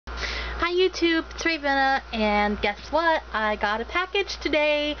Hi YouTube, it's Ravenna, and guess what? I got a package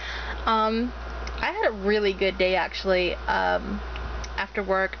today. I had a really good day actually. After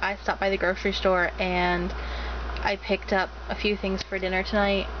work, I stopped by the grocery store and I picked up a few things for dinner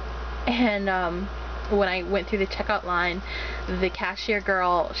tonight. And when I went through the checkout line, the cashier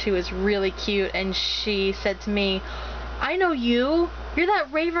girl, she was really cute, and she said to me, "I know you. You're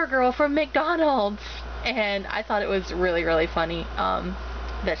that raver girl from McDonald's." And I thought it was really funny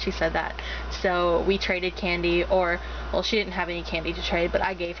that she said that. So we traded candy, or, well, she didn't have any candy to trade, but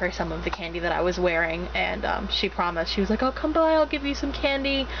I gave her some of the candy that I was wearing, and she promised. She was like, "Oh, come by, I'll give you some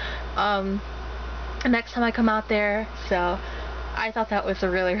candy next time I come out there." So I thought that was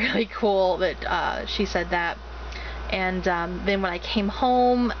really cool that she said that. And then when I came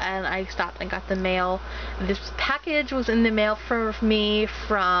home and I stopped and got the mail, this package was in the mail for me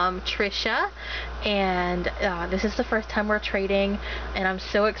from Trisha, and this is the first time we're trading, and I'm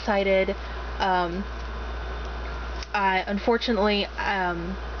so excited. Unfortunately,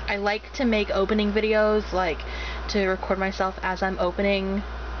 I like to make opening videos, like to record myself as I'm opening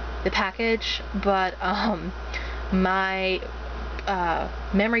the package, but my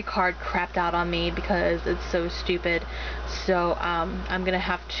memory card crapped out on me because it's so stupid. So I'm gonna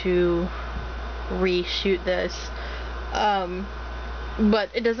have to reshoot this, but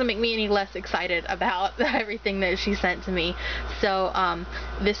it doesn't make me any less excited about everything that she sent to me. So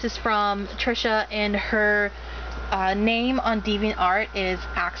this is from Trisha, and her name on DeviantArt is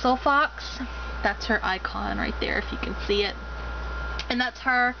Axlfox. That's her icon right there, if you can see it, and that's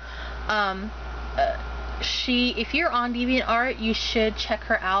her. If you're on DeviantArt, you should check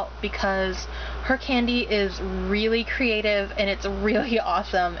her out because her candy is really creative and it's really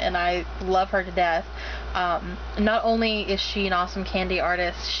awesome, and I love her to death. Not only is she an awesome candy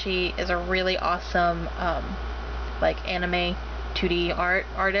artist, she is a really awesome like anime 2D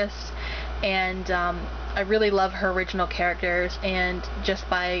artist, and I really love her original characters, and just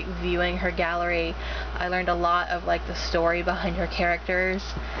by viewing her gallery I learned a lot of like the story behind her characters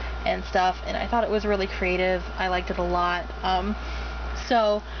and stuff, and I thought it was really creative. I liked it a lot.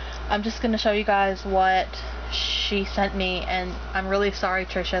 So I'm just gonna show you guys what she sent me, and I'm really sorry,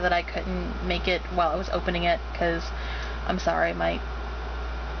 Trisha, that I couldn't make it while I was opening it, because I'm sorry, my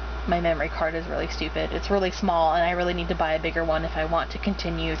memory card is really stupid. It's really small, and I really need to buy a bigger one if I want to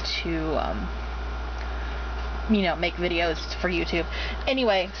continue to you know, make videos for YouTube.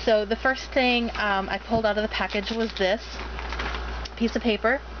 Anyway, so the first thing I pulled out of the package was this piece of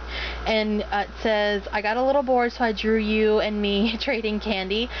paper, and it says, "I got a little bored, so I drew you and me trading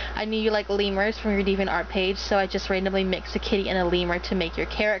candy. I knew you like lemurs from your DeviantArt page, so I just randomly mixed a kitty and a lemur to make your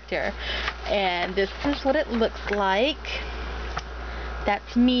character." And this is what it looks like.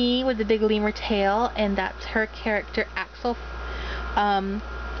 That's me with the big lemur tail, and that's her character, Axel.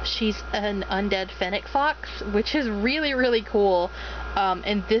 She's an undead fennec fox, which is really cool.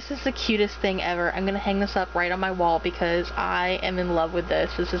 And this is the cutest thing ever. I'm gonna hang this up right on my wall because I am in love with this.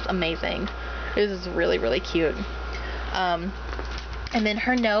 This is amazing. This is really cute. And then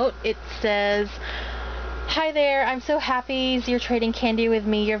her note, it says, "Hi there, I'm so happy you're trading candy with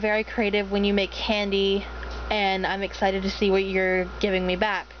me. You're very creative when you make candy, and I'm excited to see what you're giving me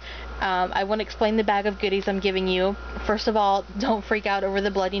back. I want to explain the bag of goodies I'm giving you. First of all, don't freak out over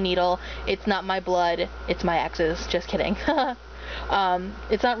the bloody needle. It's not my blood, it's my ex's." Just kidding.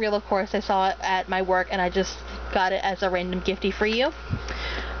 It's not real, of course. I saw it at my work and I just got it as a random gifty for you.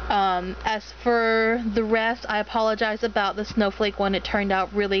 As for the rest, I apologize about the snowflake one. It turned out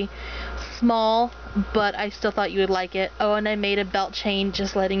really small, but I still thought you would like it. Oh, and I made a belt chain,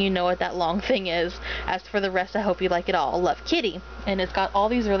 just letting you know what that long thing is. As for the rest, I hope you like it all. Love, Kitty. And it's got all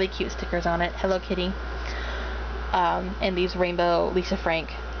these really cute stickers on it. Hello, Kitty. And these rainbow Lisa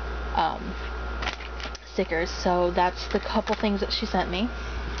Frank stickers. So that's the couple things that she sent me.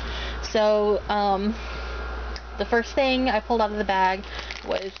 So the first thing I pulled out of the bag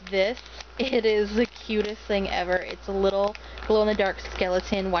was this. It is the cutest thing ever. It's a little glow-in-the-dark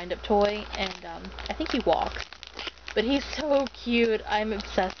skeleton wind-up toy, and I think he walks, but he's so cute. I'm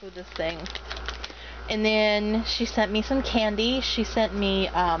obsessed with this thing. And then she sent me some candy. She sent me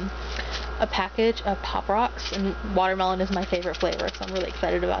a package of Pop Rocks, and watermelon is my favorite flavor, so I'm really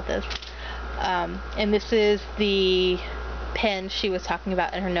excited about this. And this is the pen she was talking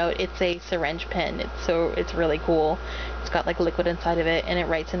about in her note. It's a syringe pen. It's really cool. It's got like liquid inside of it, and it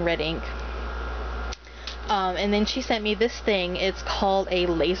writes in red ink. And then she sent me this thing. It's called a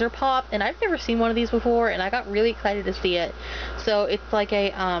laser pop, and I've never seen one of these before, and I got really excited to see it. So it's like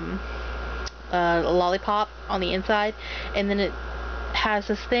a lollipop on the inside, and then it has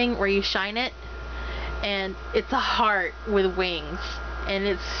this thing where you shine it, and it's a heart with wings. and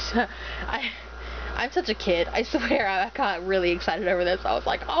it's I'm such a kid. I swear I got really excited over this. I was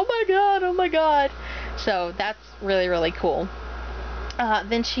like, oh my god, oh my god. So that's really, really cool.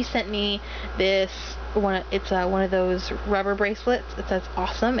 Then she sent me this one. It's one of those rubber bracelets. It says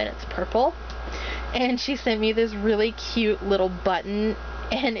awesome and it's purple. And she sent me this really cute little button,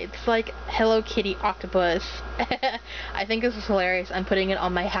 and it's like Hello Kitty octopus. I think this is hilarious. I'm putting it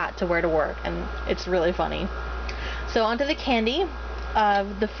on my hat to wear to work, and it's really funny. So onto the candy.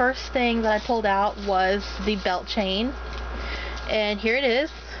 The first thing that I pulled out was the belt chain, and here it is.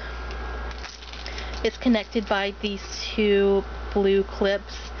 It's connected by these two blue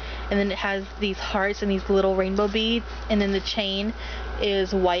clips, and then it has these hearts and these little rainbow beads, and then the chain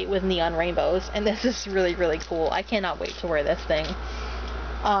is white with neon rainbows, and this is really, really cool. I cannot wait to wear this thing.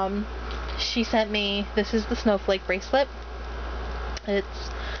 She sent me, this is the snowflake bracelet. It's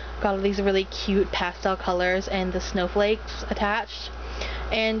got all these really cute pastel colors and the snowflakes attached.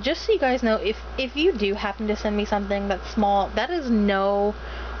 And just so you guys know, if you do happen to send me something that's small, that is no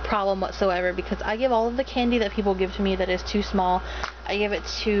problem whatsoever, because I give all of the candy that people give to me that is too small, I give it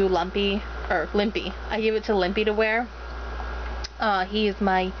to Limpy. I give it to Limpy to wear. He is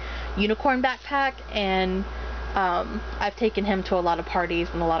my unicorn backpack, and I've taken him to a lot of parties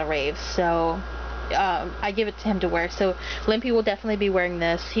and a lot of raves, so I give it to him to wear. So Limpy will definitely be wearing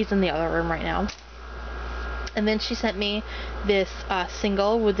this. He's in the other room right now. And then she sent me this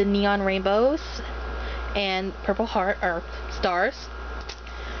single with the neon rainbows and purple heart or stars.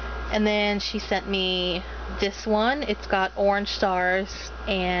 And then she sent me this one. It's got orange stars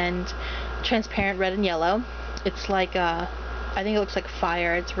and transparent red and yellow. It's like I think it looks like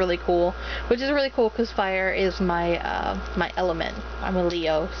fire. It's really cool, which is really cool because fire is my my element. I'm a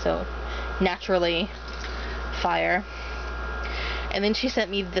Leo, so naturally fire. And then she sent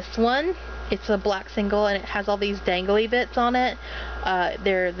me this one. It's a black single, and it has all these dangly bits on it.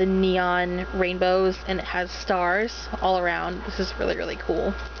 They're the neon rainbows, and it has stars all around. This is really, really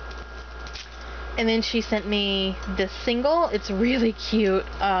cool. And then she sent me this single. It's really cute.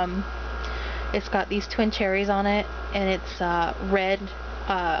 It's got these twin cherries on it, and it's red,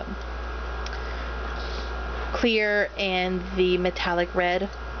 clear, and the metallic red,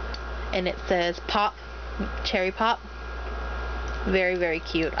 and it says pop, cherry pop. Very, very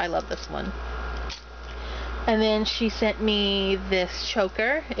cute. I love this one. And then she sent me this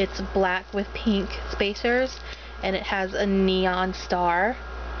choker. It's black with pink spacers, and it has a neon star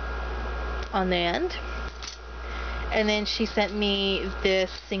on the end. And then she sent me this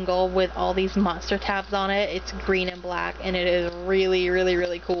single with all these monster tabs on it. It's green and black, and it is really, really,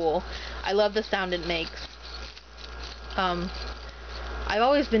 really cool. I love the sound it makes. I've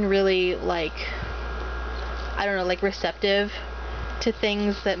always been really, like, I don't know, like receptive to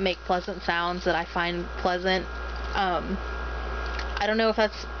things that make pleasant sounds that I find pleasant. I don't know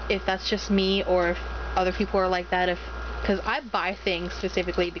if that's just me or if other people are like that, because I buy things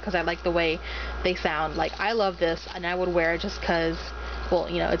specifically because I like the way they sound. Like, I love this, and I would wear it just because, well,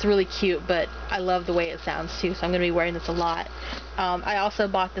 you know, it's really cute, but I love the way it sounds too, so I'm going to be wearing this a lot. I also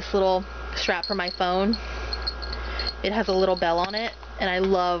bought this little strap for my phone. It has a little bell on it, and I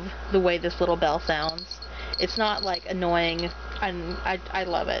love the way this little bell sounds. It's not, like, annoying, and I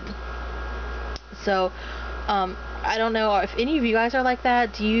love it. So, I don't know if any of you guys are like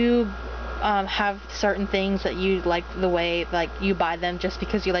that. Do you have certain things that you like the way, like, you buy them just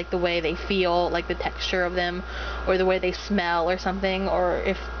because you like the way they feel, like the texture of them, or the way they smell or something? Or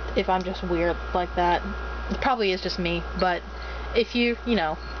if I'm just weird like that? It probably is just me, but if you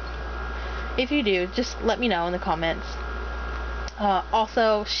know, if you do, just let me know in the comments.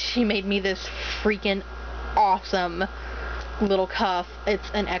 Also, she made me this freaking awesome little cuff. It's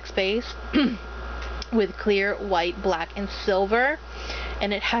an X base with clear, white, black, and silver,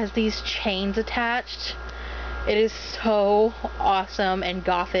 and it has these chains attached. It is so awesome and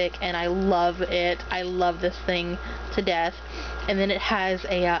gothic, and I love it. I love this thing to death. And then it has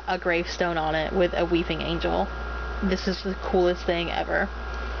a gravestone on it with a weeping angel. This is the coolest thing ever.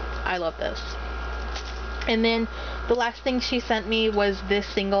 I love this. And then the last thing she sent me was this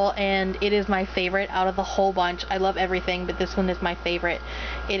single, and it is my favorite out of the whole bunch. I love everything, but this one is my favorite.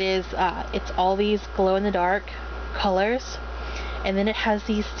 It is, it's all these glow-in-the-dark colors, and then it has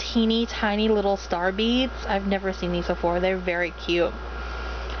these teeny tiny little star beads. I've never seen these before. They're very cute.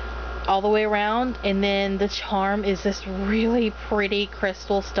 All the way around, and then the charm is this really pretty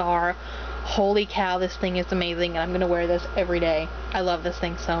crystal star. Holy cow, this thing is amazing, and I'm going to wear this every day. I love this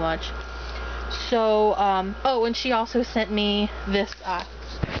thing so much. So, oh, and she also sent me this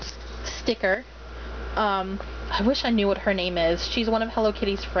sticker. I wish I knew what her name is. She's one of Hello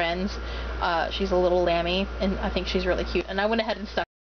Kitty's friends. She's a little lammy, and I think she's really cute. And I went ahead and stuck